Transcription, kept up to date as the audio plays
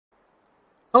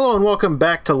Hello and welcome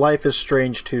back to Life is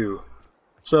Strange 2.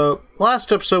 So,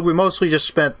 last episode we mostly just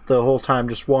spent the whole time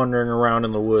just wandering around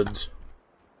in the woods.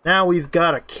 Now we've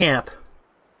got a camp.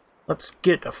 Let's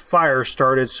get a fire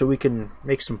started so we can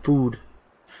make some food.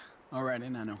 Alright,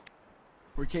 Nano.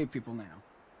 We're cave people now.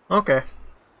 Okay.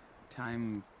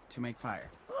 Time to make fire.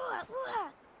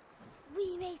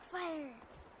 We make fire.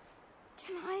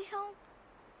 Can I help?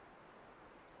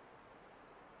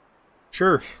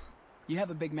 Sure. You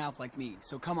have a big mouth like me,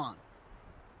 so come on.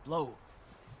 Blow.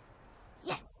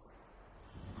 Yes.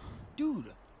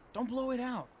 Dude, don't blow it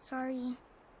out. Sorry.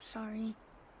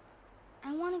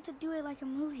 I wanted to do it like a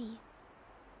movie.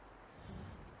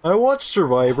 I watched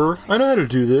Survivor. I know how to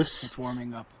do this. It's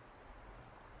warming up.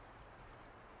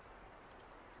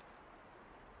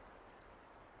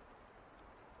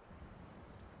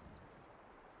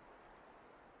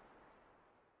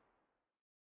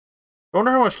 I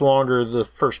wonder how much longer the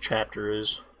first chapter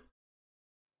is.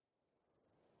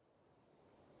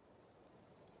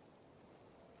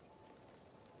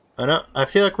 I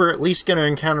feel like we're at least going to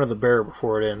encounter the bear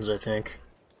before it ends, I think.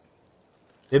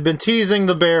 They've been teasing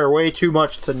the bear way too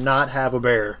much to not have a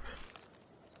bear.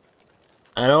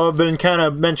 I know I've been kind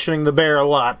of mentioning the bear a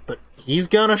lot, but he's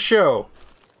gonna show.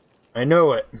 I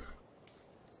know it.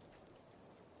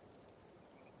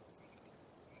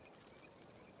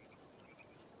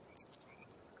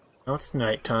 Now it's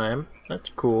nighttime. That's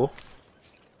cool.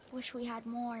 Wish we had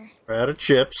more. We're out of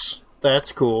chips.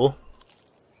 That's cool.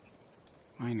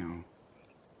 I know.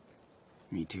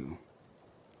 Me too.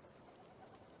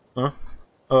 Huh?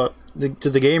 Did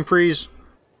the game freeze?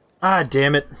 Ah,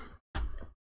 damn it.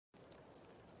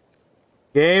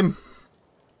 Game?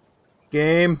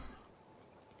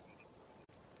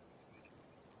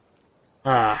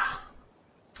 Ah.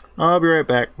 I'll be right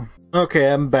back.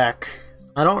 Okay, I'm back.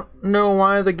 I don't know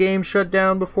why the game shut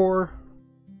down before,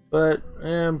 but,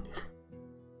 at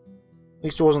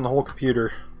least it wasn't the whole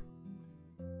computer.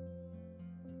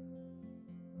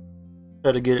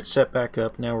 Had to get it set back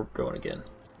up, now we're going again.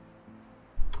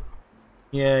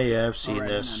 Yeah, I've seen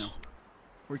this. Nano.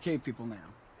 We're cave people now.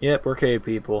 Yep, we're cave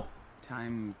people.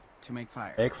 Time to make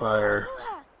fire. Make fire.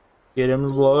 Get him to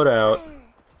blow it out.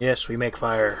 Yes, we make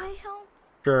fire. Can I help?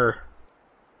 Sure.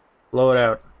 Blow it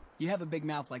out. You have a big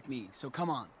mouth like me, so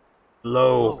come on.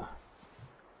 Blow.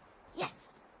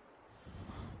 Yes.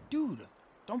 Dude,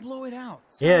 don't blow it out.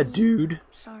 Yeah, dude.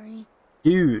 Sorry.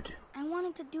 Dude. I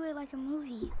wanted to do it like a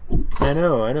movie. I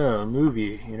know, a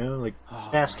movie, you know, like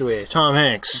Castaway, Tom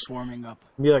Hanks. It's warming up.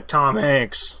 Be like Tom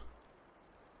Hanks.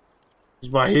 He's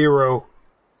my hero.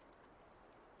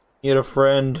 He had a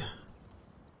friend.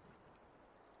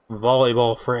 A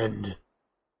volleyball friend.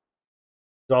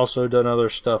 He's also done other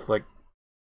stuff like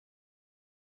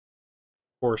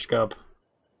Forrest Gump.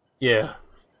 Yeah.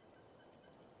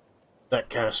 That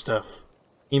kind of stuff.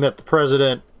 He met the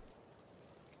president.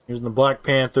 He was in the Black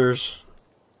Panthers.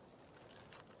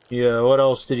 Yeah, what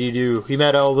else did he do? He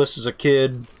met Elvis as a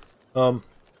kid.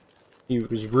 He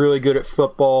was really good at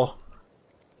football.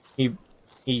 He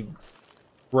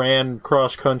ran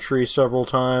cross country several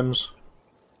times.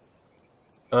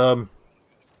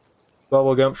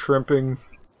 Bubblegum shrimping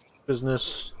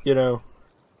business, you know.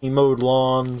 He mowed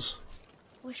lawns.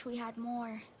 Wish we had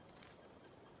more.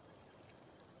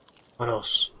 What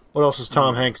else? What else has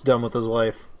Tom Hanks done with his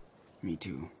life? Me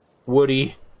too.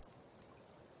 Woody.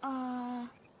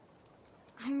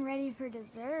 I'm ready for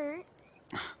dessert.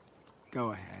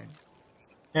 Go ahead.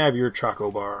 Have your Choco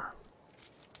Bar.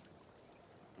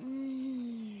 Do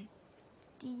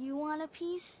you want a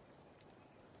piece?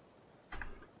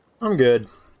 I'm good.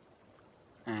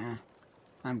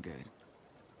 I'm good.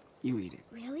 You eat it.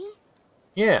 Really?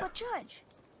 Yeah. But Judge,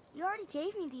 you already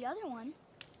gave me the other one.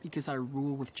 Because I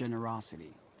rule with generosity.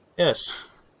 Yes.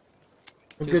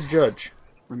 A Just- good judge.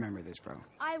 Remember this, bro.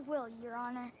 I will, Your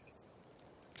Honor.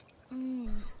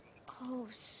 Oh,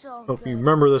 so Hope good. you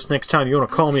remember this next time you want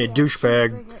to call me a Actually, I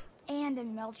had douchebag. cheeseburger and a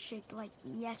milkshake like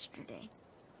yesterday.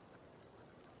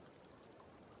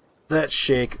 That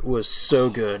shake was so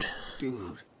good.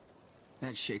 Dude,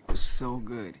 that shake was so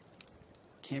good.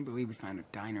 Can't believe we found a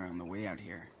diner on the way out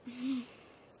here.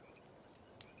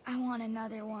 I want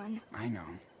another one. I know.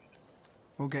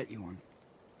 We'll get you one.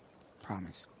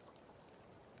 Promise.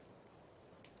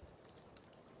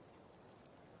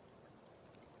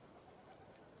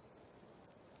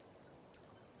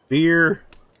 Beer,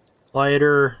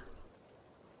 lighter,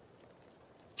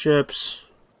 chips,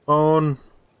 phone.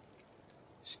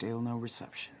 Still no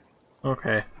reception.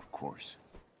 Okay. Of course.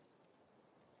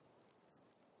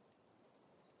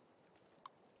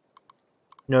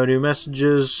 No new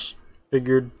messages.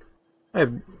 Figured I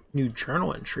have new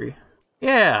journal entry.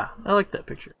 Yeah, I like that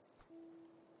picture.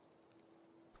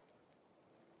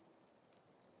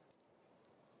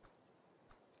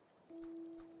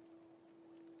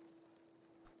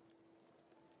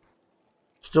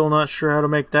 Still not sure how to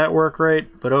make that work right,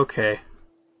 but okay.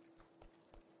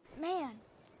 Man,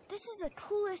 this is the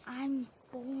coolest. I'm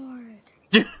bored.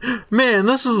 Man,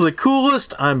 this is the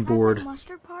coolest. I'm Have bored. a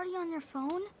mustard party on your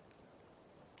phone?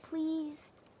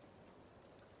 Please.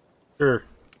 Sure.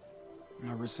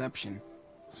 No reception,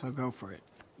 so go for it.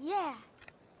 Yeah.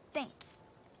 Thanks.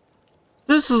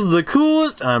 This is the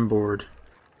coolest. I'm bored.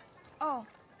 Oh,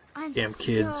 I'm Damn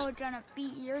kids. so gonna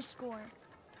beat your score.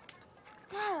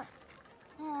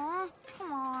 Aw,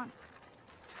 come on.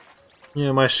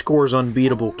 Yeah, my score's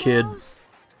unbeatable, kid. Almost?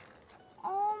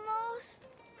 Almost?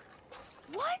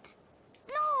 What?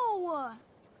 No!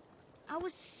 I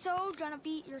was so gonna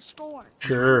beat your score.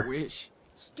 Sure. Wish.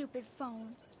 Stupid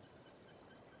phone.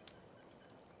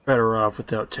 Better off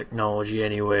without technology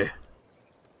anyway.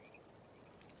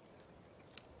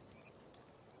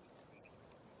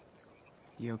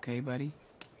 You okay, buddy?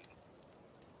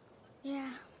 Yeah.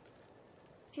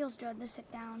 Feels good to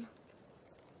sit down.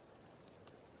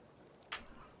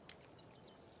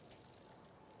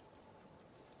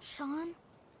 Sean?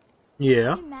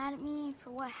 Yeah. Are you mad at me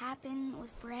for what happened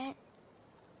with Brett?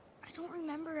 I don't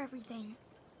remember everything.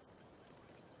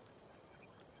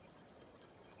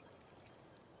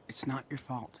 It's not your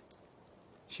fault.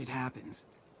 Shit happens.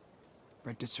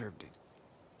 Brett deserved it.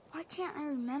 Why can't I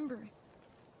remember?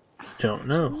 Don't It's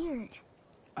know. weird.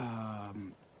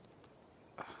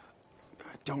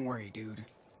 Don't worry, dude.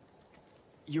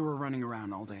 You were running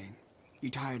around all day. You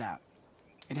tired out.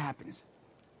 It happens.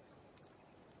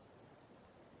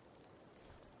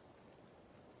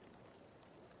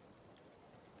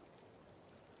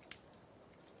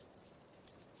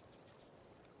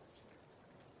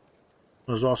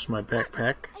 It was also my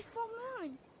backpack. A full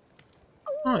moon.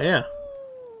 Oh, yeah.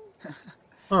 Ooh.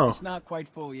 Oh, It's not quite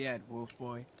full yet, Wolf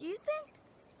Boy. Do you think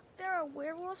there are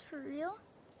werewolves for real?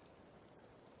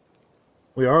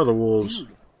 we are the wolves.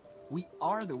 Dude, we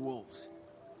are the wolves.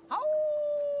 Ow!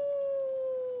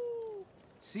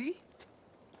 See?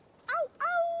 Ow, ow!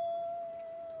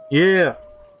 Yeah.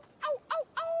 Ow, ow,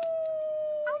 ow!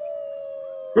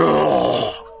 Ugh.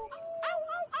 Ow, ow,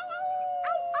 ow,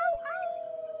 ow, ow,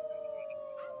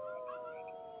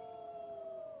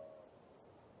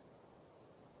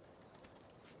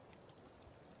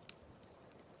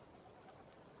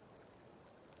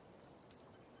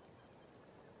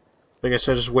 I guess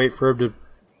I just wait for him to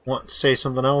want to say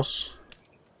something else.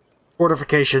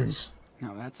 Fortifications.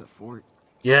 No, that's a fort.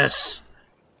 Yes.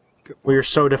 Good We are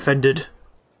so defended.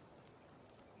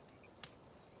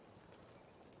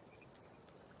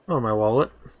 Oh, my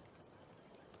wallet.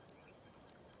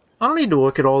 I don't need to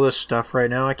look at all this stuff right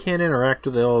now. I can't interact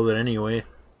with all of it anyway.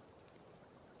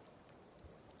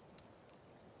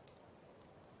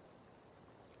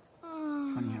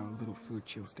 ow. Funny how a little food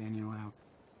chills Daniel out.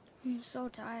 I'm so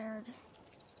tired.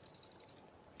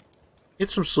 Get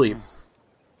some sleep.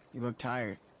 You look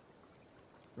tired.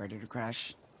 Ready to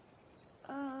crash?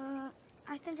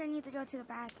 I think I need to go to the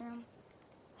bathroom.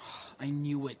 I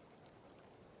knew it.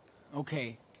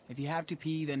 Okay, if you have to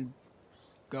pee, then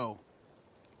go.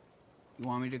 You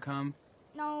want me to come?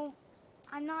 No,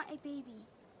 I'm not a baby.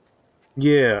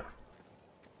 Yeah.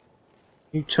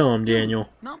 You tell him, Daniel.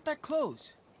 Not that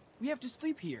close. We have to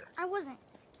sleep here. I wasn't.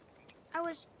 I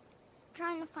was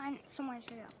trying to find somewhere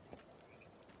to go.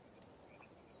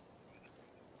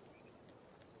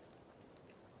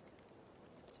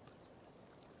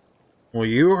 Will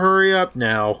you hurry up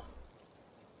now?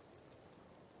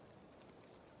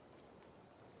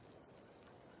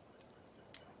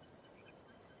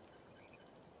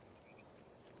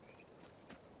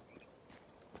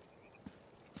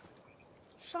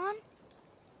 Sean?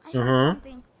 I heard Uh-huh.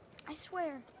 something. I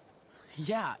swear.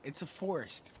 Yeah, it's a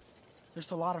forest.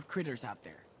 There's a lot of critters out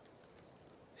there.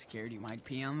 Scared you might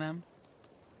pee on them?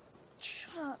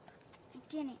 Shut up. I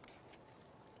didn't.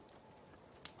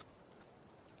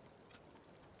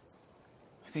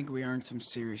 I think we earned some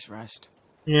serious rest.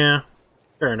 Yeah.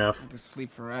 Fair enough. We could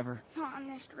sleep forever. Not on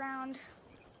this round.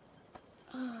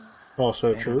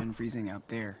 Also Better true. than freezing out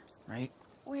there, right?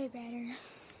 Way better.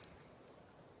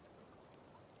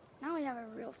 Now we have a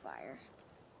real fire.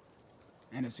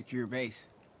 And a secure base.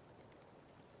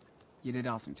 You did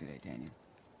awesome today, Daniel.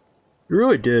 You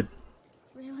really did.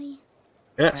 Really?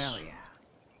 Yes. Hell yeah.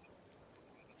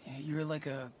 Yeah, you're like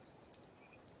a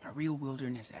real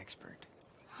wilderness expert.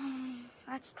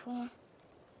 That's cool.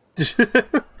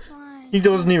 Why? He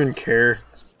doesn't even care.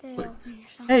 Stay open,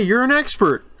 Sean. Hey, you're an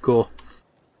expert. Cool.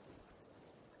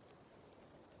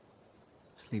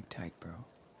 Sleep tight, bro.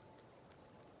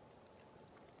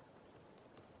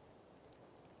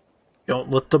 Don't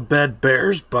let the bed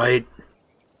bears bite.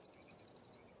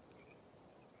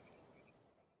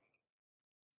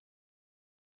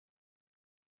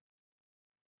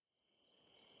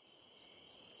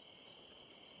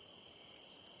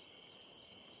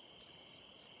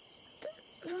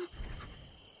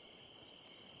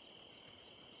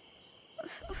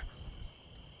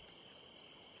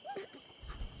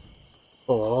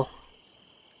 Oh.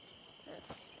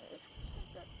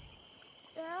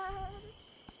 Dad,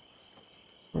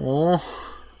 Oh.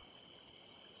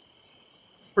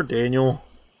 Poor Daniel.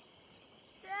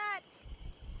 Dad,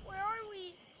 where are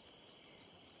we?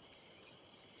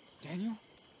 Daniel?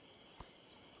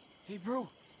 Hey, bro.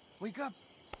 Wake up.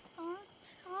 Huh?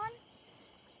 Sean?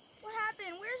 What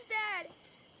happened? Where's Dad?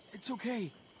 It's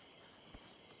okay.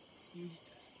 You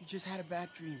just had a bad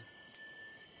dream.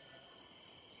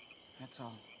 That's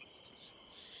all.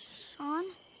 Sean?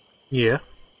 Yeah.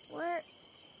 Where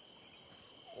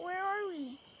are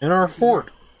we? In our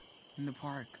fort. In the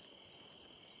park.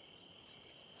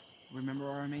 Remember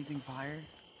our amazing fire?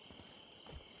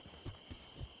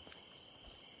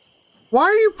 Why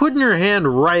are you putting your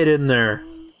hand right in there?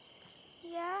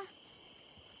 Yeah?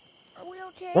 Are we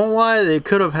okay? Won't lie, they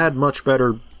could have had much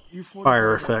better You fortified fire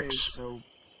our effects. base, so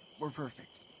we're perfect.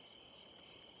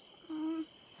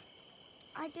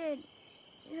 I did.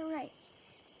 You're right.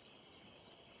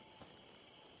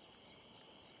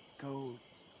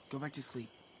 Go back to sleep.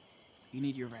 You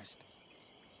need your rest.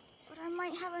 But I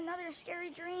might have another scary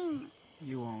dream.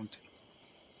 You won't.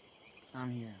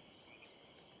 I'm here.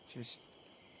 Just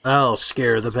I'll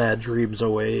scare the bad dreams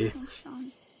away. Thanks,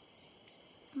 Sean.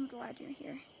 I'm glad you're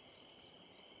here.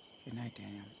 good night,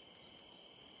 Daniel.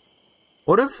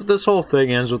 What if this whole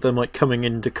thing ends with them like coming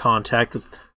into contact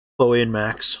with Chloe and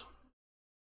Max?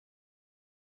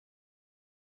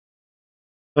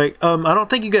 Like, I don't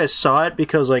think you guys saw it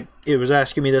because like it was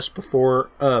asking me this before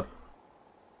I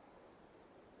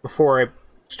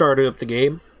started up the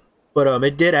game. But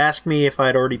it did ask me if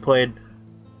I'd already played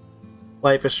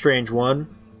Life is Strange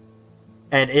 1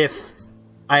 and if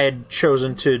I had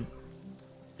chosen to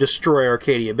destroy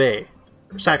Arcadia Bay.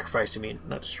 Sacrifice, I mean,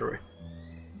 not destroy.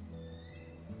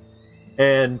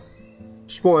 And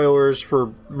spoilers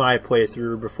for my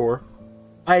playthrough before.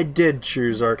 I did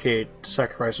choose to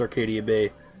sacrifice Arcadia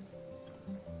Bay.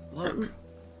 Look.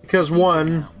 Because it's easier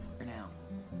one, now.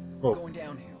 Oh. Going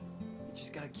downhill. You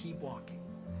just gotta keep walking.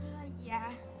 Yeah,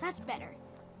 that's better.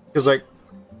 because like,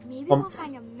 Maybe we'll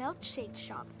find a milkshake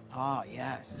shop. Ah,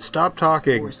 yes. stop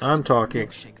talking. Force I'm talking.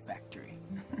 Milkshake factory.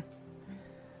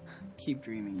 Keep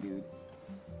dreaming, dude.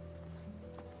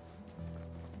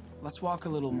 Let's walk a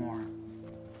little more.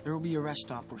 There will be a rest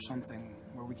stop or something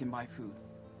where we can buy food.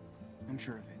 I'm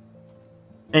sure of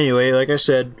it. Anyway, like I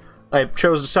said, I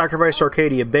chose to sacrifice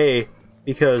Arcadia Bay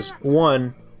because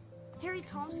one, Harry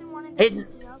Thompson wanted to it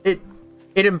beat me up.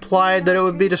 it implied that it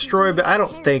would be destroyed, but I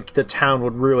don't think the town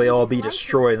would really all be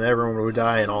destroyed and everyone would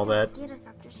die and all that. Get us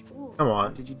after school. Come What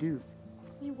on. did you do?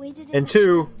 We waited in And the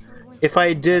two, shed until he went if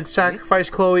I did sacrifice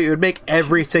Chloe, it would make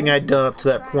everything I'd done up to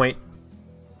that point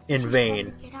in She said vain.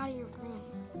 to get out of your room.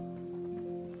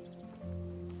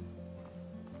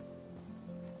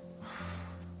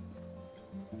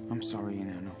 I'm sorry,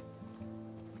 Nano.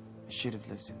 I should have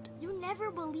listened. You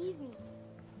never believe me.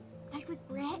 Like with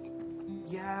Brett?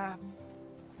 Yeah.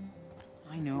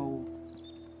 I know.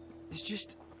 It's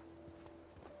just...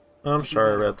 I'm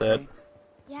sorry about that.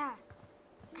 Yeah.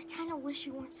 I kind of wish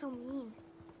you weren't so mean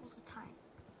all the time.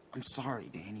 I'm sorry,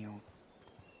 Daniel.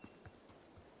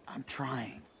 I'm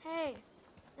trying. Hey,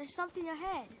 there's something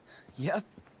ahead. Yep.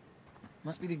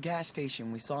 Must be the gas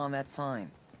station we saw on that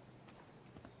sign.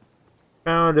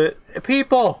 Found it.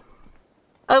 People!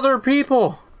 Other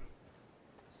people!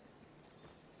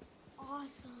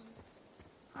 Awesome.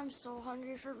 I'm so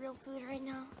hungry for real food right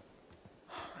now.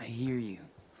 I hear you.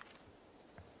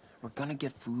 We're gonna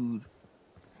get food,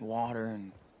 water,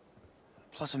 and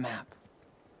plus a map,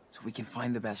 so we can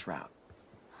find the best route.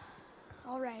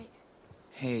 All right.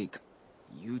 Hey,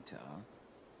 Utah.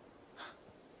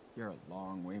 You're a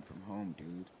long way from home,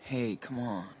 dude. Hey, come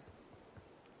on.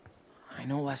 I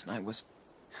know last night was...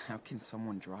 How can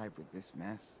someone drive with this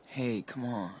mess? Hey, come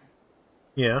on.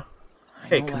 Yeah. I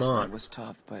Hey, know come last on. night was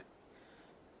tough, but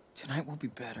tonight will be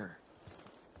better.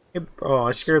 Oh,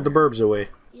 I scared the burbs away.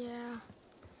 Yeah.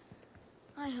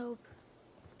 I hope.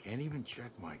 Can't even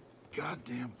check my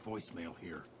goddamn voicemail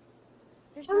here.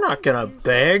 There's I'm not nothing gonna to do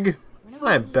beg. here.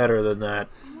 I'm better than that.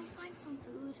 Can we find some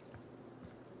food?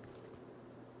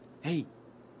 Hey,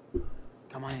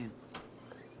 come on in.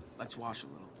 Let's wash a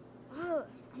little. Ugh,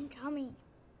 I'm coming.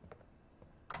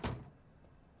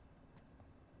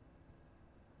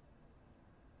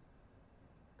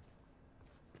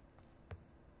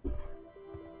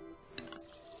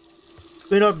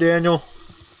 Clean up, Daniel.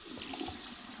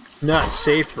 Not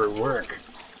safe for work.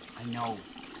 I know.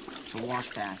 So wash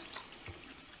fast.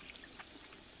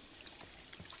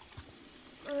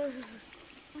 Ugh,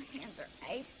 my hands are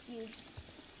ice cubes.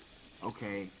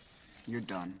 Okay, you're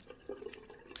done.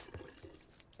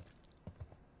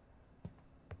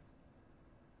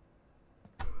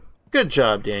 Good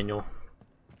job, Daniel.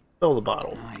 Fill the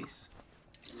bottle. Nice.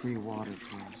 Free water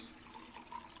for us.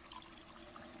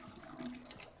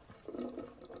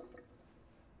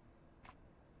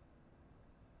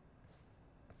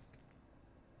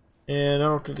 And I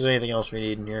don't think there's anything else we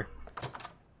need in here.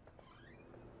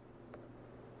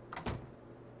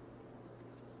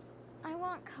 I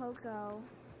want cocoa.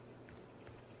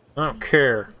 I don't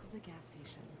care. This is a gas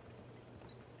station.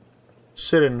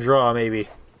 Sit and draw, maybe.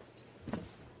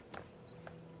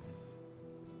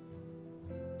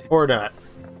 Or not.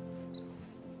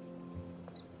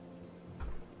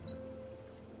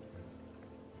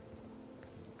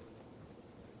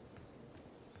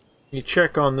 You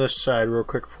check on this side real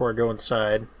quick before I go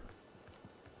inside.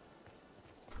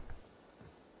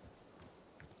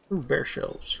 Ooh, bear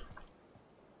shells.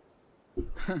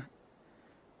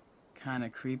 Kinda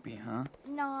creepy, huh?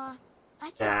 Nah, I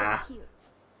think Nah. they're cute.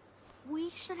 We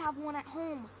should have one at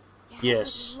home. Dad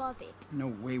Yes. would love it. No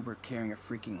way we're carrying a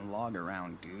freaking log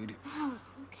around, dude.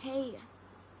 Okay.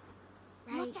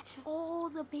 Right. Look at all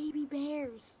the baby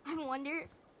bears. I wonder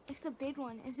if the big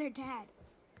one is their dad.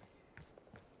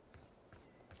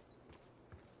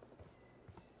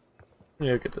 Let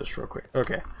me look at this real quick.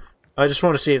 Okay. I just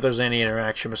want to see if there's any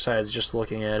interaction besides just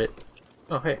looking at it.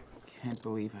 Oh, hey. Can't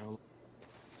believe how...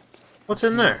 What's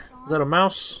in there? Is that a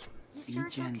mouse? You Be sure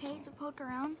it's okay gentle. to poke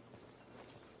around?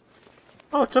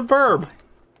 Oh, it's a burb.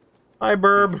 Hi,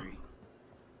 burb. Free.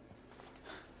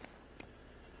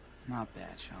 Not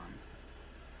bad, Sean.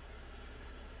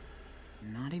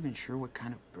 I'm not even sure what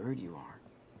kind of bird you are.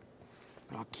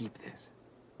 But I'll keep this.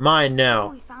 Mine How now.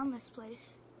 we found this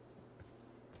place.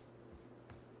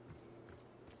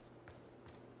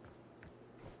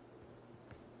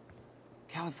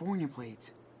 California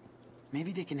plates.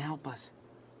 Maybe they can help us.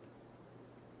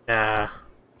 Nah.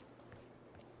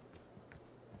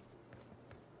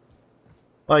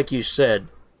 Like you said,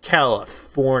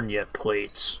 California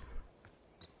plates.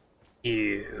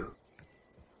 Ew.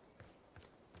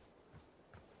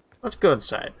 Let's go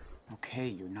inside. Okay,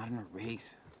 you're not in a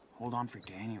race. Hold on for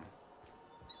Daniel.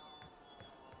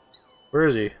 Where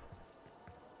is he?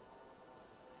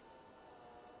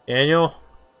 Daniel?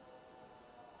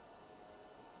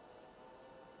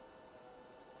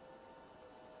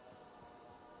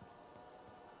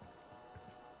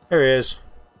 There he is.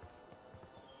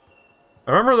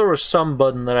 I remember there was some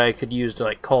button that I could use to,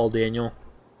 like, call Daniel.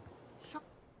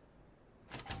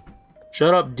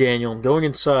 Shut up, Daniel. I'm going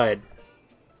inside.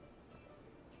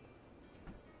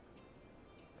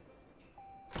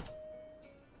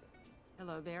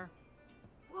 Hello there.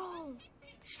 Whoa!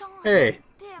 Sean! Hey.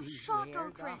 They have Beware Choco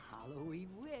the Crisp. Halloween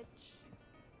witch.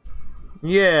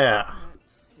 Yeah.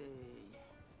 Let's see.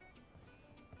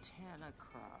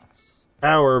 Tentacross.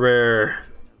 Power Bear.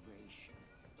 Generation.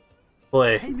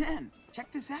 Play. Hey man,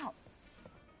 check this out.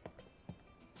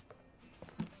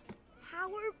 Power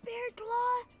Bear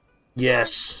Claw?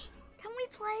 Yes. Can we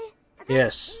play? I bet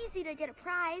Yes. it's easy to get a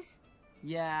prize.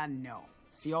 Yeah, no.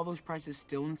 See all those prizes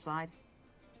still inside?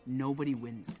 Nobody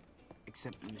wins.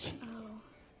 Except the machine.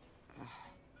 Oh.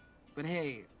 But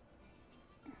hey,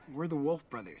 we're the Wolf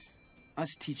Brothers.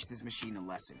 Us teach this machine a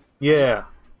lesson. Yeah.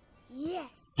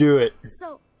 Yes. Do it.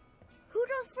 So, who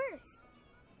goes first?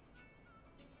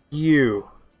 You.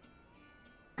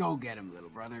 Go get him, little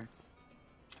brother.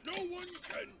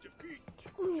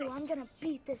 Ooh, I'm gonna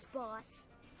beat this boss.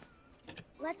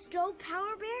 Let's go,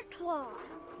 Power Bear Claw.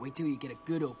 Wait till you get a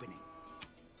good opening.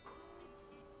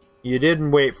 You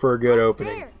didn't wait for a good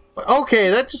opening. There. Okay,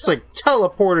 that just like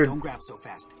teleported. Don't grab so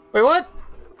fast. Wait, what?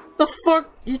 The fuck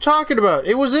you talking about?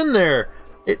 It was in there.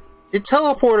 It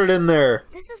teleported in there.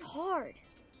 This is hard.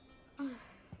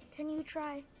 Can you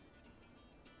try?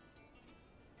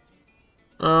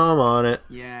 I'm on it.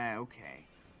 Yeah, okay.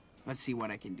 Let's see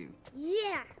what I can do.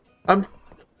 Yeah.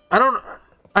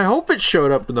 I hope it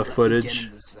showed up in the Get footage.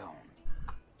 in the zone.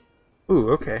 Ooh,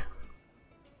 okay.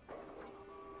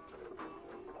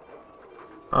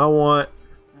 I want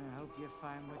I hope you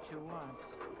find what you want.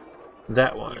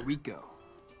 that Here one. we go.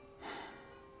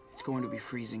 It's going to be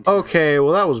freezing tonight. Okay,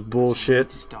 well that was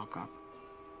bullshit. Stock up.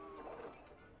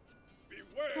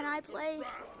 Can I play?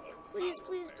 Please,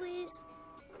 please, please.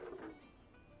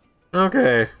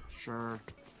 Okay. Sure.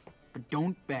 But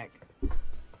don't beg.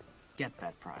 Get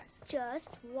that prize.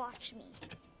 Just watch me.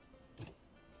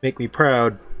 Make me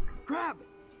proud. Grab!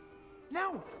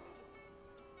 No!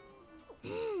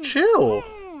 Chill.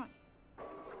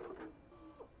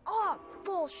 Oh,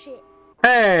 bullshit.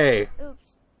 Hey. Oops.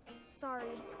 Sorry.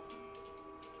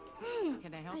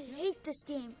 Can I help I you? hate this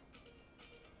game.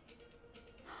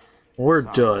 We're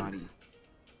Sorry, done. buddy.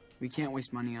 We can't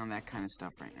waste money on that kind of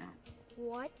stuff right now.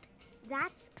 What?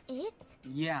 That's it?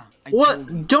 Yeah, I told you.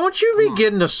 What? Don't you Come be on.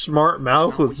 getting a smart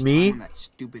mouth Let's not with waste me? time on that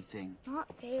stupid thing. Not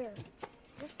fair.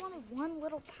 Just wanted one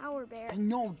little power bear. I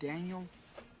know, Daniel.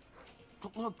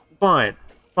 But look, Fine.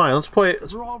 Fine, let's play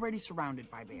it. we're already surrounded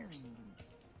by bears.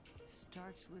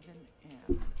 Starts with an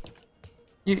M.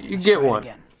 You Let's get try it one.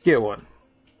 again. Get one.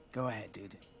 Go ahead,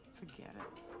 dude. Forget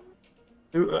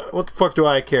it. What the fuck do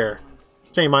I care?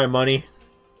 This ain't my money.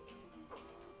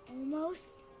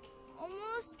 Almost.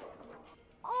 Almost.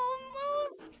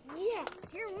 Almost.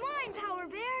 Yes, you're mine, power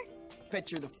bear.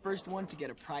 Bet you're the first one to get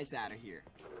a prize out of here.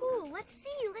 Ooh, let's see.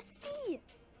 Let's see.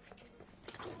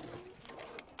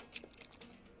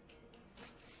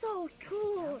 So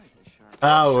cool. That was a sharp.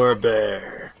 Power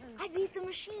bear. I beat the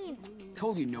machine.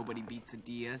 Told you nobody beats a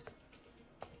Diaz.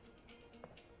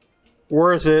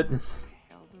 Worth it.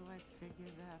 How do I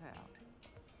figure that out?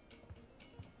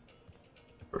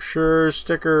 For sure,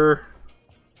 sticker.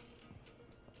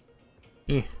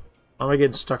 Why am I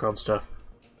getting stuck on stuff?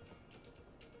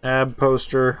 Ab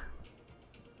poster.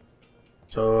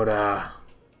 Soda.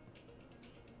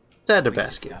 Add to We just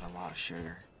basket. got a lot of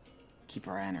sugar. Keep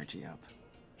our energy up.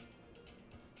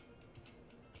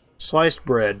 Sliced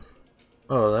bread.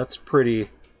 Oh, that's pretty.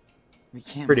 We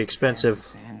can't Pretty make a fancy expensive.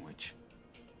 sandwich.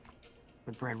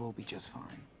 The bread will be just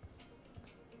fine.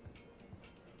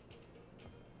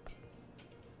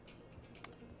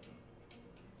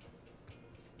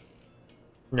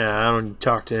 Nah, I don't need to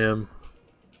talk to him.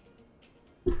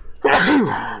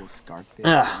 Oh, Scarface.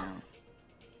 Ah. now.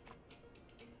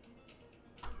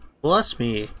 Bless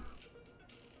me.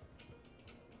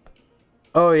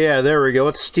 Oh yeah, there we go.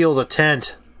 Let's steal the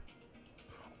tent.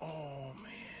 Oh,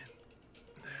 man.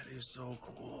 That is so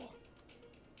cool.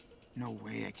 No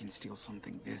way I can steal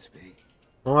something this big.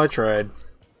 Well, I tried.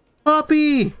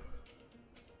 Puppy!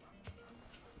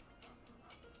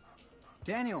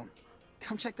 Daniel,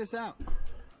 come check this out.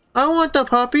 I want the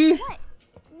puppy! What?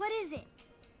 What is it?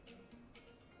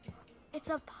 It's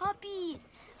a puppy.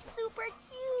 Super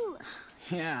cute.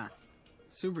 Yeah,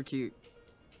 super cute.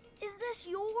 Is this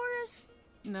yours?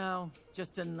 No,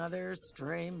 just another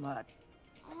stray mutt.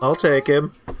 I'll take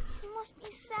him. He must be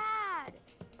sad.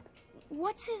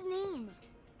 What's his name?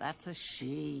 That's a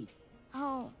she.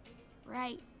 Oh,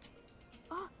 right.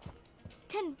 Oh,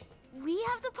 can we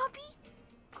have the puppy?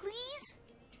 Please?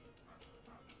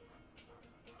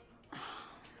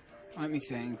 Let me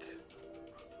think.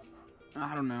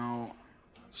 I don't know.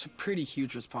 It's a pretty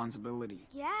huge responsibility.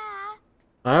 Yeah.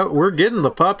 We're getting the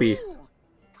puppy. Cool.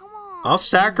 Come on. I'll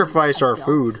sacrifice our Adults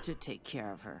food. to take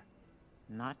care of her,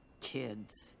 not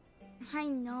kids. I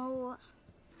know.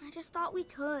 I just thought we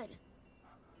could.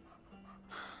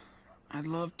 I'd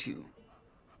love to.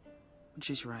 But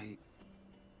she's right.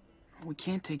 We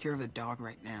can't take care of the dog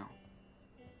right now.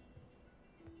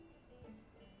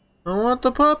 I want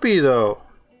the puppy, though.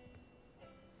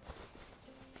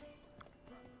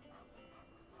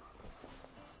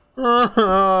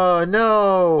 Oh,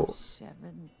 no.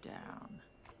 7 down.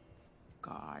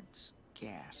 God's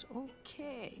gas.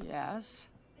 Okay. Yes.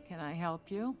 Can I help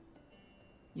you?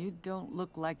 You don't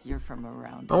look like you're from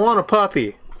around I here. want a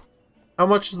puppy. How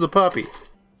much is the puppy?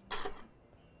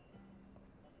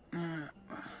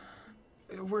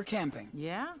 We're camping.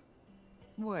 Yeah?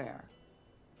 Where?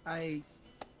 I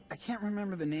can't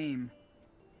remember the name.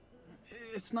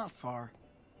 It's not far.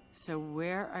 So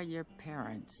where are your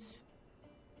parents?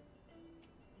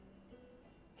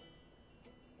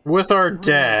 With our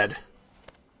dad.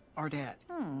 Our dad.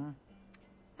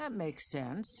 That makes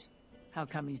sense. How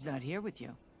come he's not here with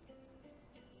you?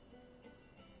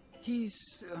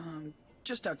 He's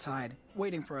just outside,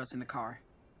 waiting for us in the car.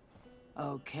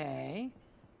 Okay.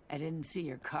 I didn't see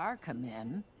your car come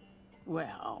in.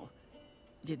 Well,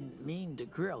 didn't mean to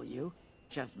grill you.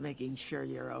 Just making sure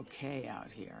you're okay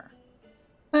out here.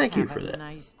 Thank you Have for a that.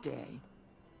 nice day.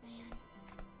 Man,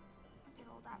 look at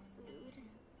all that food.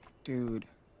 Dude,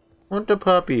 Want the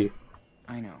puppy.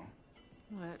 I know.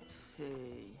 Let's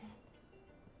see.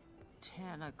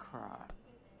 10 o'clock.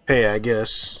 Hey, I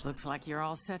guess. Looks like you're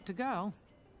all set to go.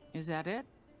 Is that it?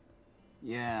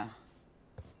 Yeah,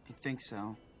 I think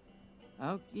so.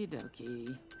 Okie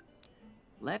dokie.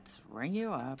 Let's ring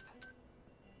you up.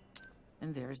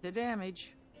 And there's the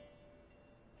damage.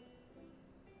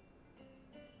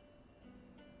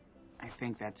 I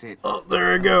think that's it. Oh,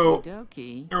 there I go.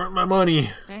 Okie I want my money.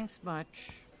 Thanks much.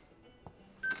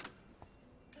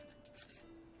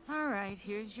 All right,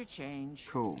 here's your change.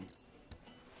 Cool.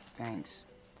 Thanks.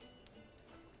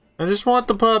 I just want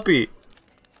the puppy.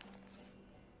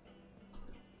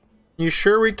 You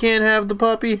sure we can't have the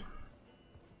puppy?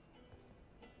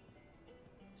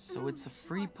 So it's a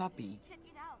free puppy. Check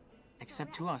it out.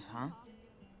 Except to us, huh?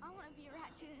 I want to be a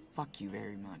raccoon. Fuck you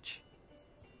very much.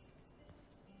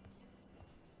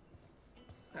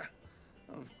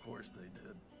 Of course they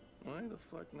did. Why the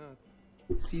fuck not?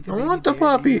 See the I baby want the bears,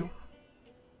 puppy. Emil?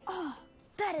 Oh,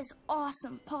 that is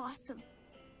awesome, possum.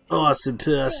 Awesome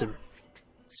person.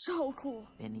 So cool.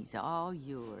 Then he's all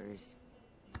yours.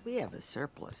 We have a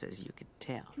surplus, as you could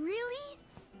tell. Really?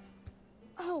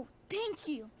 Oh, thank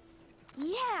you.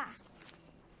 Yeah.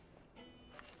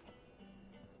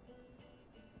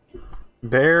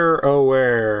 Bear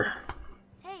aware.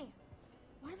 Hey,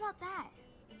 what about that?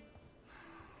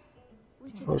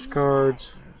 We could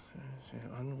Postcards.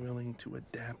 Unwilling to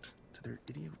adapt to their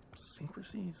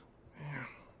idiosyncrasies. Yeah,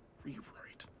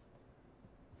 rewrite.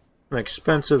 An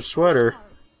expensive sweater.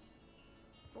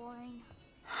 Boring.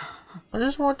 I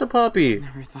just want the puppy.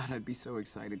 Never thought I'd be so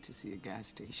excited to see a gas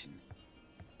station.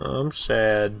 I'm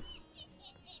sad.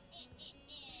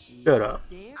 Shut up.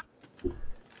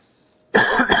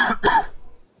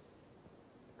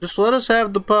 Just let us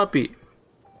have the puppy.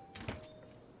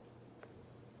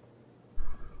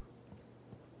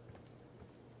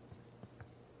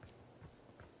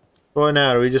 What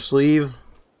now? Do we just leave?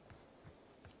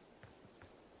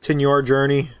 Continue our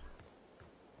journey?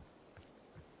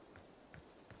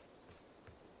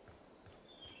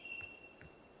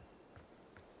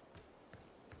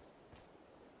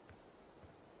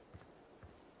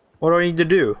 What do I need to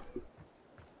do?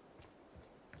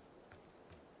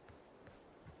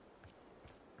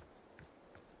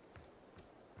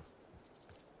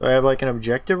 Do I have like an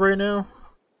objective right now?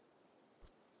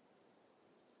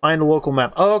 Find a local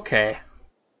map. Oh, okay.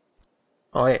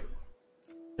 Oh, wait.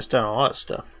 Just done a lot of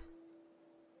stuff.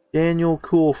 Daniel,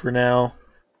 cool for now.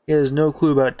 He has no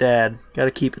clue about Dad. Gotta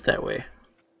keep it that way.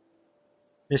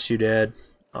 Miss you, Dad.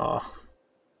 Aw.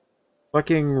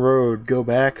 Fucking road. Go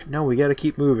back. No, we gotta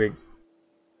keep moving.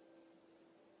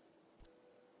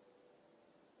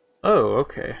 Oh,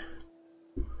 okay.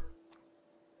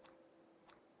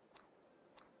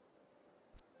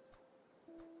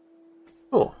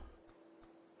 Cool.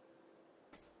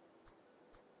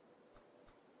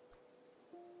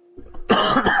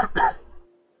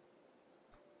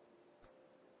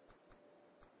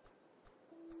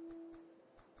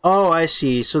 Oh, I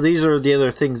see. So these are the other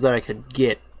things that I could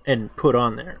get and put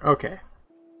on there. Okay.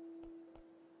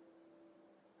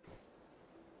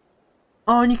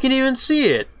 Oh, and you can even see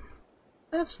it.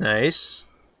 That's nice.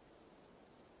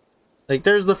 Like,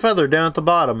 there's the feather down at the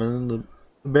bottom, and then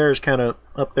the bear's kind of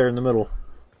up there in the middle.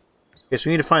 Okay, so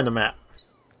we need to find the map.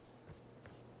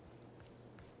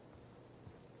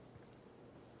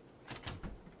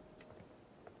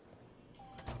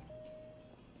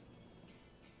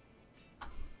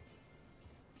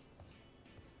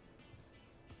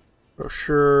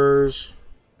 Brochures.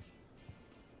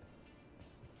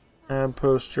 Ad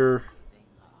poster.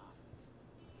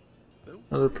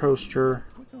 Another poster.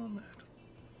 Click on that.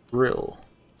 Grill.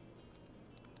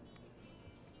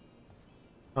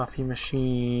 Coffee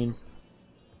machine.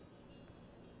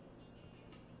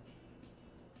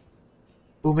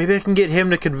 Oh, maybe I can get him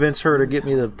to convince her to get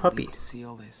me the puppy. To see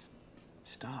all this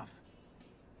stuff.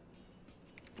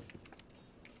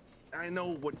 I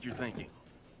know what you're thinking.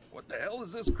 What the hell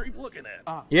is this creep looking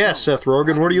at? Yeah, No, Seth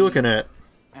Rogen, what are you looking at?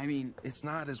 I mean, It's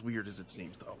not as weird as it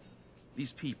seems, though.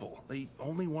 These people, they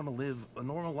only want to live a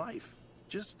normal life.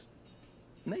 Just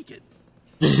naked.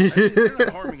 They're not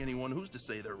harming anyone. Who's to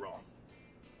say they're wrong?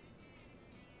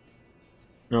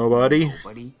 Nobody?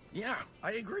 buddy. Yeah,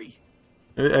 I agree.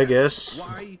 I guess.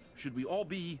 Why should we all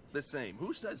be the same?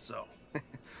 Who says so?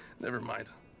 Never mind.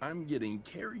 I'm getting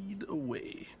carried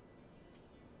away.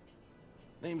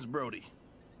 Name's Brody.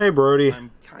 Hey, Brody.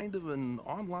 I'm kind of an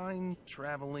online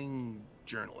traveling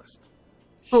journalist.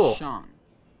 Cool. Sean.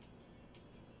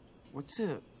 What's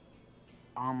a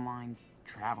online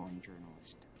traveling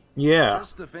journalist? Yeah.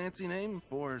 Just a fancy name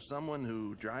for someone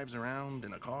who drives around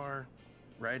in a car,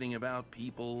 writing about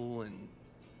people and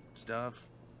stuff.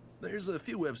 There's a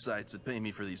few websites that pay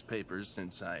me for these papers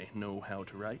since I know how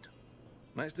to write.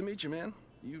 Nice to meet you, man.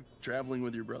 You traveling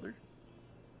with your brother?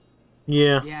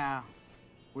 Yeah. Yeah,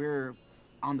 we're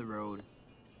on the road,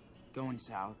 going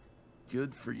south.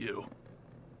 Good for you.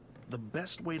 The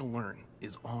best way to learn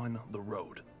is on the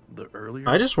road. The earlier,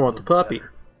 I just want the puppy.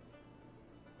 better.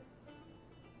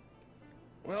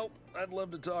 Well, I'd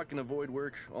love to talk and avoid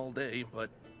work all day, but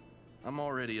I'm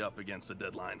already up against the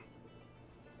deadline.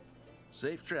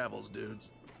 Safe travels,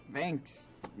 dudes. Thanks,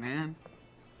 man.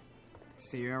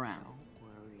 See you around. Don't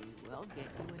worry, we'll get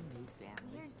you a new family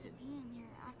Weird to soon. be in here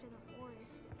after the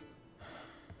forest.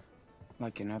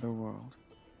 Like another world.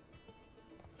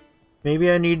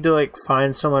 Maybe I need to like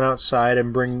find someone outside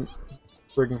and bring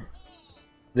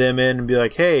them in and be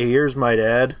like, "Hey, here's my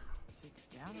dad." 6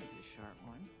 down is a sharp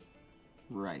one.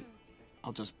 Right.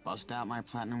 I'll just bust out my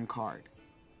platinum card.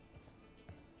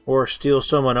 Or steal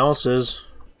someone else's.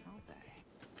 I'll bet.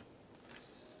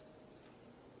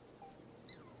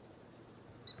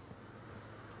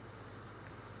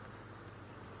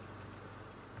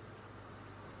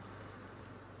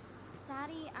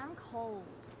 Daddy, I'm cold.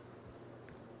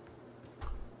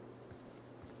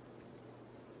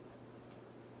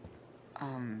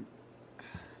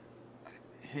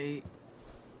 Hey.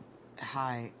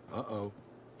 Hi. Uh-oh.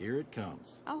 Here it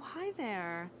comes. Oh, hi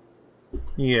there.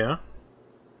 Yeah.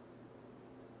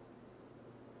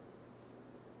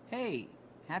 Hey.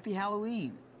 Happy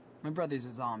Halloween. My brother's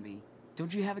a zombie.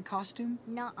 Don't you have a costume?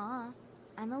 Nuh-uh.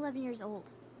 I'm 11 years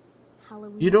old.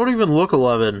 Halloween. You don't even look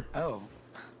 11. Oh.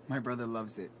 My brother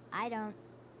loves it. I don't.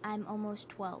 I'm almost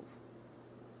 12.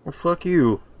 Well, fuck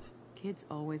you. Kids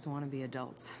always want to be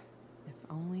adults. If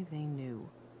only they knew.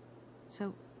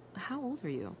 So, how old are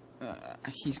you?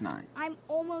 He's 9. I'm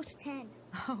almost 10.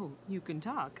 Oh, you can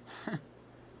talk.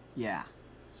 Yeah.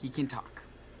 He can talk.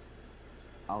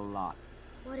 A lot.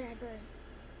 Whatever.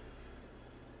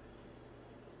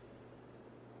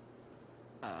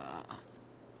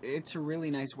 It's a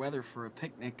really nice weather for a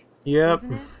picnic. Yep.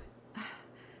 Isn't it?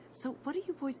 So, what are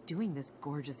you boys doing this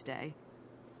gorgeous day?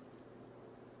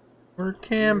 We're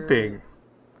camping. We're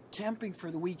camping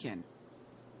for the weekend.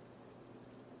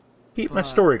 Keep my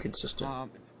story consistent.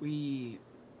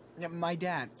 My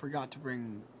dad forgot to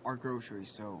bring our groceries,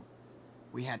 so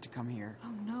we had to come here.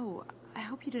 Oh no, I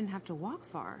hope you didn't have to walk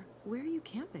far. Where are you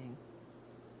camping?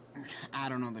 I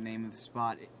don't know the name of the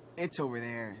spot. It's over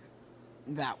there.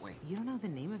 That way. You don't know the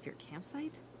name of your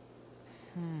campsite?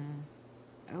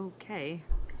 Okay.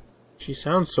 She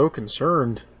sounds so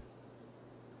concerned.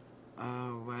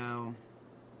 Oh, well,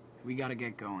 we gotta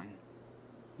get going.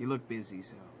 You look busy,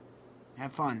 so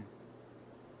have fun.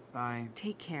 Bye.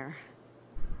 Take care.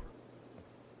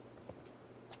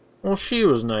 Well, she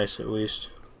was nice at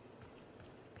least.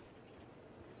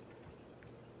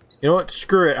 You know what?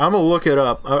 Screw it. I'm gonna look it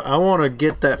up. I want to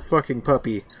get that fucking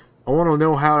puppy. I want to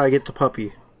know how I get the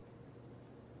puppy.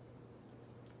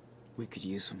 We could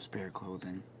use some spare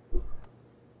clothing.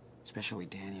 Especially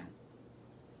Daniel.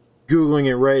 Googling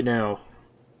it right now.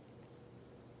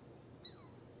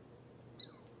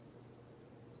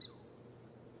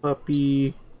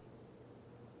 Puppy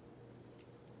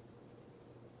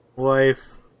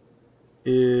life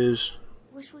is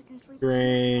Wish we can sleep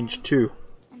strange too.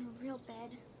 in a real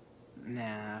bed.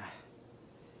 Nah.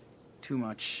 Too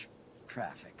much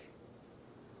traffic.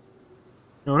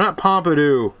 No, not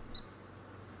Pompidou.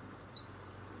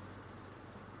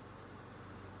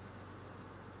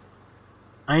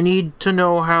 I need to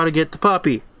know how to get the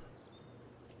puppy.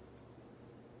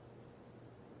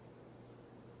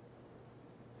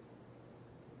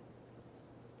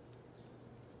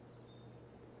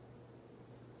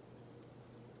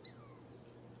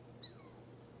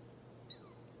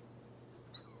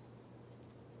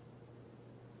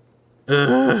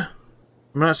 I'm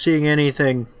not seeing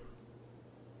anything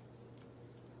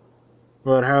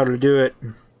about how to do it.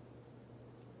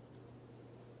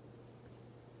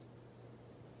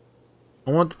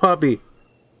 I want the puppy.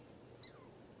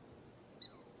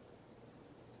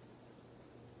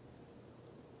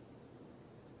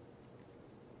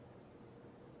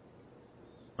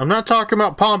 I'm not talking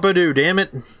about Pompidou, damn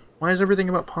it. Why is everything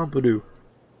about Pompidou?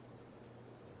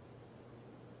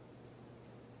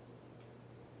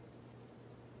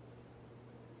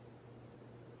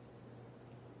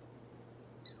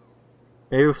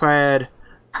 Maybe if I had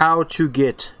how to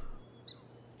get.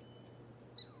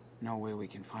 No way we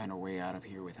can find our way out of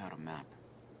here without a map.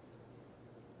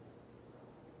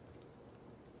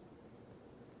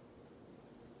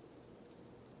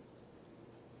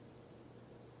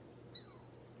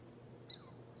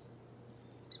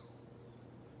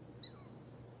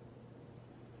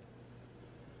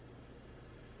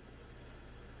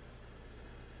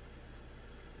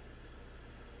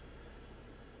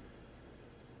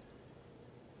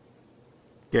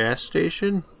 Gas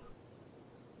station?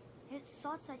 It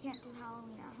sucks I can't do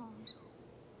Halloween at home.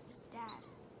 It's Dad.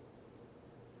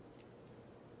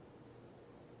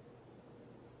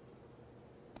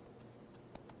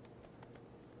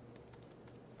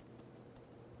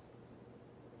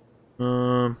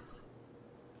 Um.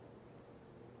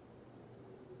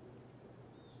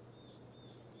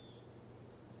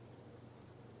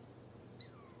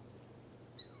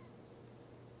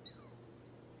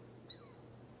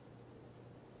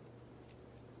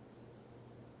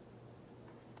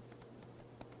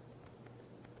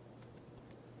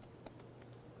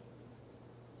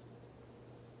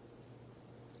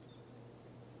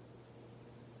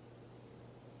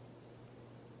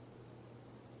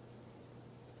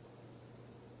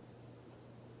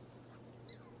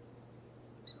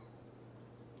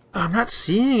 I'm not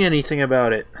seeing anything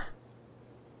about it.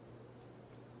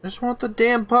 I just want the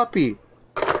damn puppy.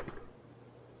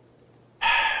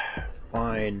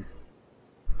 Fine.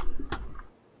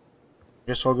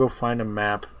 Guess I'll go find a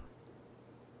map.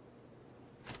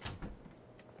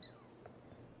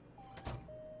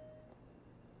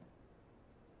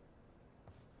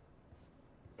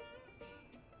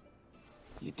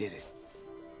 You did it.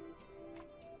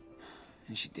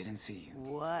 And she didn't see you.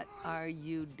 What are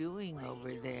you doing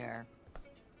over there?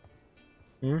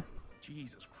 Hmm?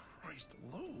 Jesus Christ,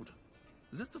 load.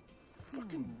 Is this a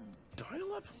fucking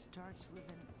dial-up? Starts with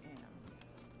an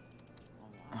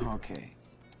M. Okay.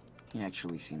 He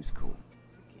actually seems cool.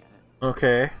 Forget it.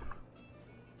 Okay.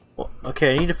 Well,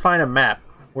 okay, I need to find a map.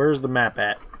 Where's the map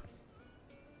at?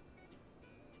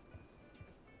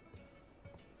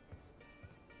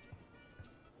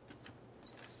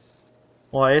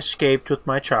 Well, I escaped with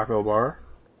my Choco Bar.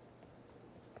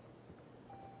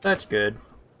 That's good.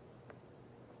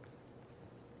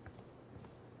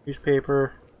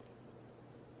 Newspaper.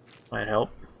 Might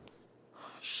help.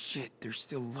 Shit, they're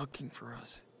still looking for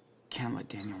us. Can't let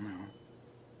Daniel know.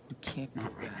 We can't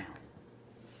Not right now.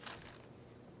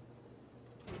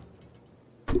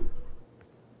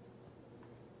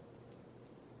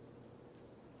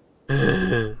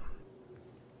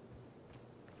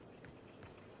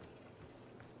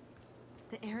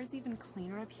 The air is even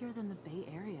cleaner up here than the Bay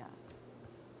Area.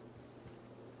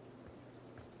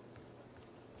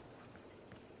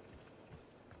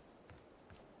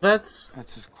 That's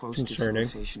as close concerning. to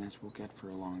civilization as we'll get for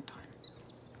a long time.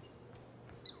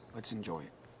 Let's enjoy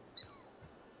it.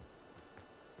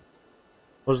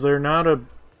 Was there not a...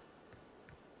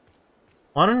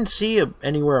 I didn't see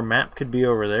anywhere a map could be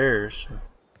over there, so... Not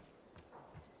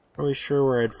really sure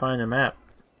where I'd find a map.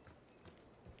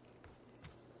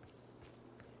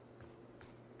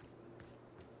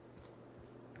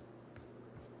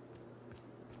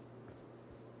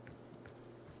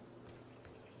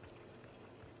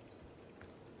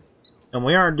 And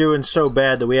we aren't doing so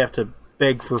bad that we have to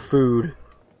beg for food.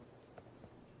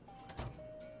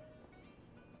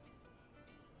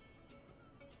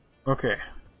 Okay.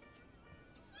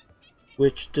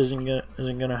 Which isn't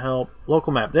gonna help.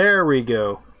 Local map. There we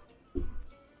go.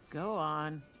 Go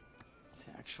on. It's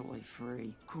actually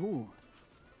free. Cool.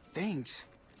 Thanks.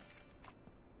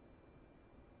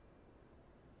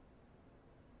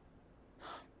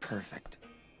 Perfect.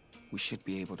 We should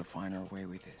be able to find our way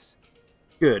with this.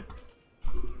 Good.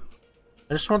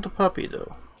 I just want the puppy,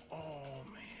 though. Oh,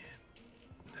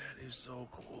 man. That is so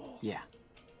cool. Yeah.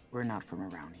 We're not from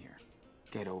around here.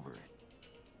 Get over it.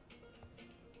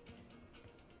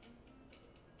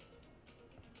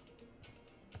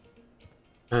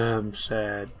 I'm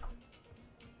sad.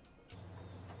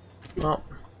 Well.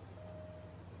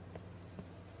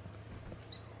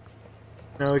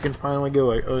 Now we can finally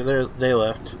go. Oh, they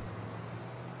left.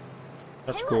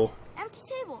 That's Hey, cool. look, empty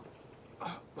table.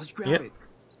 Oh, let's grab Yep. it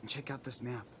and check out this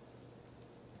map.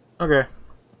 Okay.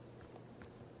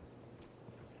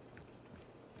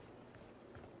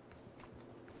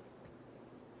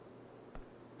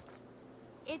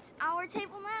 It's our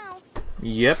table now.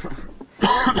 Yep.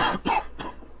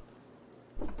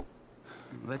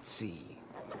 Let's see.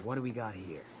 What do we got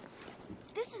here?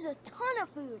 This is a ton of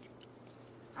food.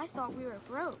 I thought we were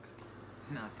broke.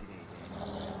 Not today,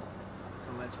 Daniel. So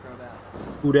let's grab out.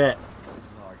 Who dat? This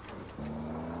is our treat.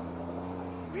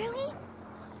 Really?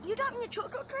 You got me a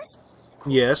Choco Crisp?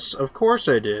 Yes, of course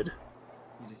I did.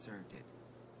 You deserved it.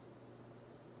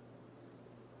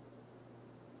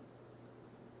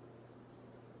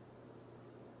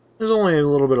 There's only a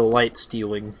little bit of light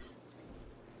stealing.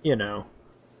 You know.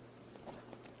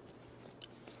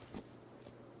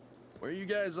 Where are you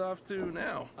guys off to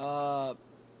now?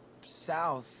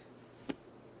 South.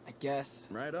 I guess.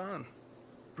 Right on.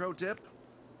 Pro tip,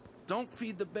 don't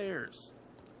feed the bears.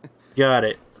 Got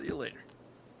it. See you later.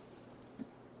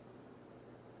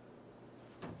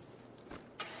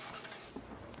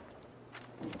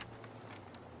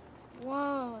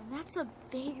 Whoa, that's a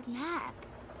big map.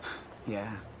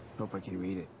 Yeah. Hope I can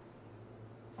read it.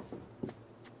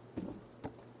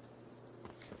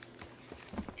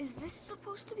 this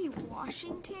supposed to be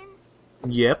Washington?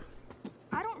 Yep.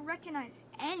 I don't recognize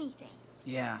anything.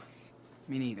 Yeah,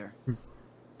 me neither.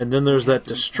 And then there's that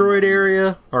destroyed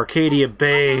area, Arcadia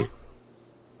Bay.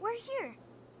 We're here.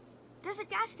 There's a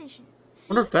gas station. I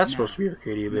wonder if that's No. supposed to be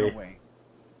Arcadia Bay. No way.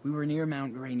 We were near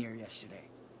Mount Rainier yesterday,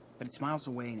 but it's miles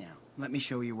away now. Let me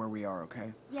show you where we are,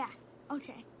 okay? Yeah,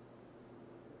 okay.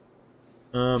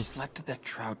 We slept at that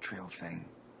trout trail thing.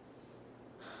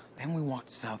 Then we walked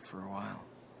south for a while.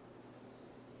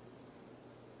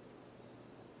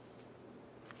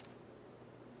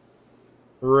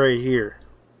 Right here.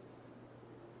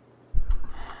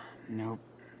 Nope.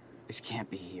 This can't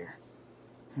be here.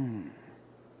 We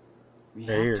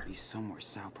Yeah, have here. to be somewhere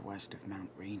southwest of Mount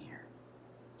Rainier.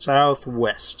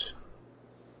 Southwest.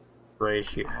 Right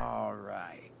here.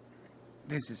 Alright.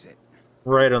 This is it.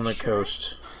 Right on the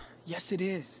coast. Yes, it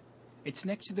is. It's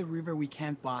next to the river we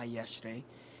camped by yesterday.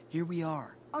 Here we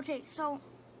are. Okay, so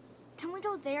can we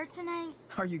go there tonight?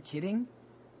 Are you kidding?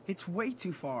 It's way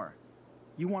too far.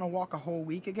 You want to walk a whole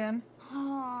week again?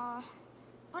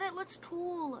 But it looks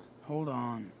cool. Hold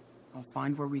on. I'll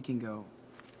find where we can go.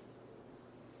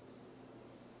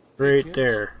 Right Kids,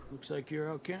 there. Looks like you're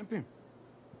out camping.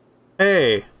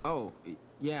 Hey! Oh,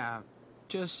 yeah.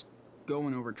 Just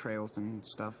going over trails and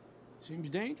stuff. Seems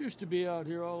dangerous to be out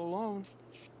here all alone.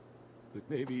 But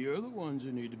maybe you're the ones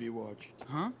who need to be watched.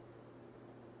 Huh?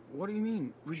 What do you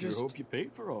mean? We Sure just... hope you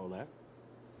paid for all that.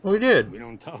 We did. We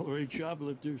don't tolerate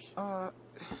shoplifters.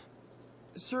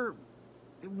 Sir,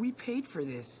 we paid for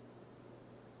this.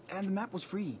 And the map was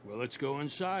free. Well, let's go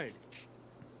inside.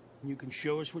 You can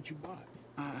show us what you bought.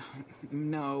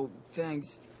 No,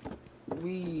 thanks.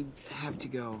 We have to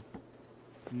go.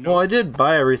 No, Well, I did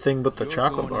buy everything but the you're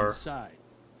chocolate going bar. inside.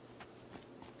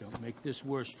 Don't make this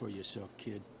worse for yourself,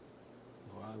 kid.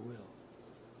 Or I will.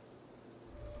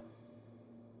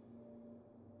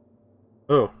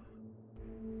 Oh.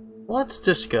 Let's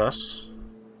discuss.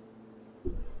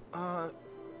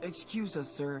 Excuse us,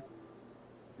 sir.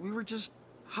 We were just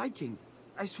hiking.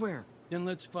 I swear. Then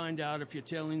let's find out if you're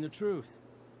telling the truth.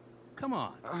 Come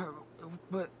on.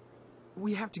 But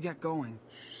we have to get going.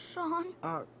 Sean?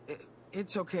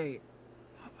 It's okay.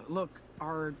 Look,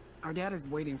 our dad is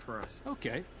waiting for us.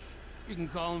 Okay. You can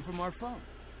call him from our phone.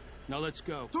 Now let's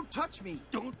go. Don't touch me!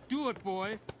 Don't do it,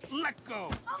 boy. Let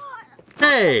go.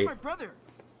 Hey! That's my brother!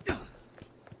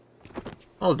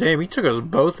 Oh, damn, he took us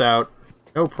both out.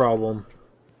 No problem.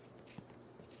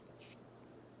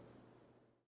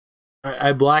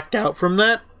 I blacked out from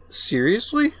that?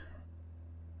 Seriously?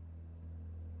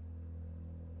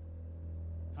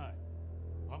 Hi.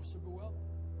 Officer Buell?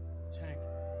 It's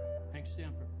Hank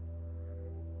Stamper.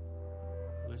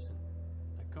 Listen,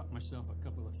 I caught myself a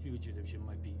couple of fugitives you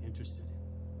might be interested in.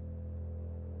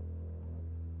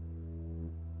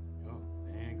 Oh,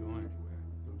 they ain't going anywhere.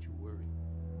 Don't you worry.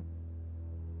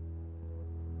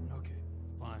 Okay,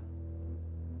 fine.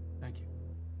 Thank you.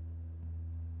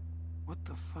 What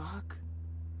the fuck?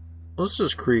 This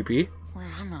is creepy. Where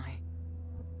am I?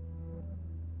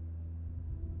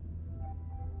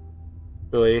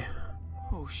 Really.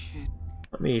 Oh shit.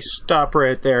 Let me stop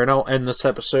right there and I'll end this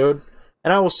episode.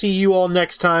 And I will see you all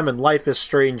next time in Life is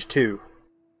Strange 2.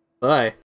 Bye.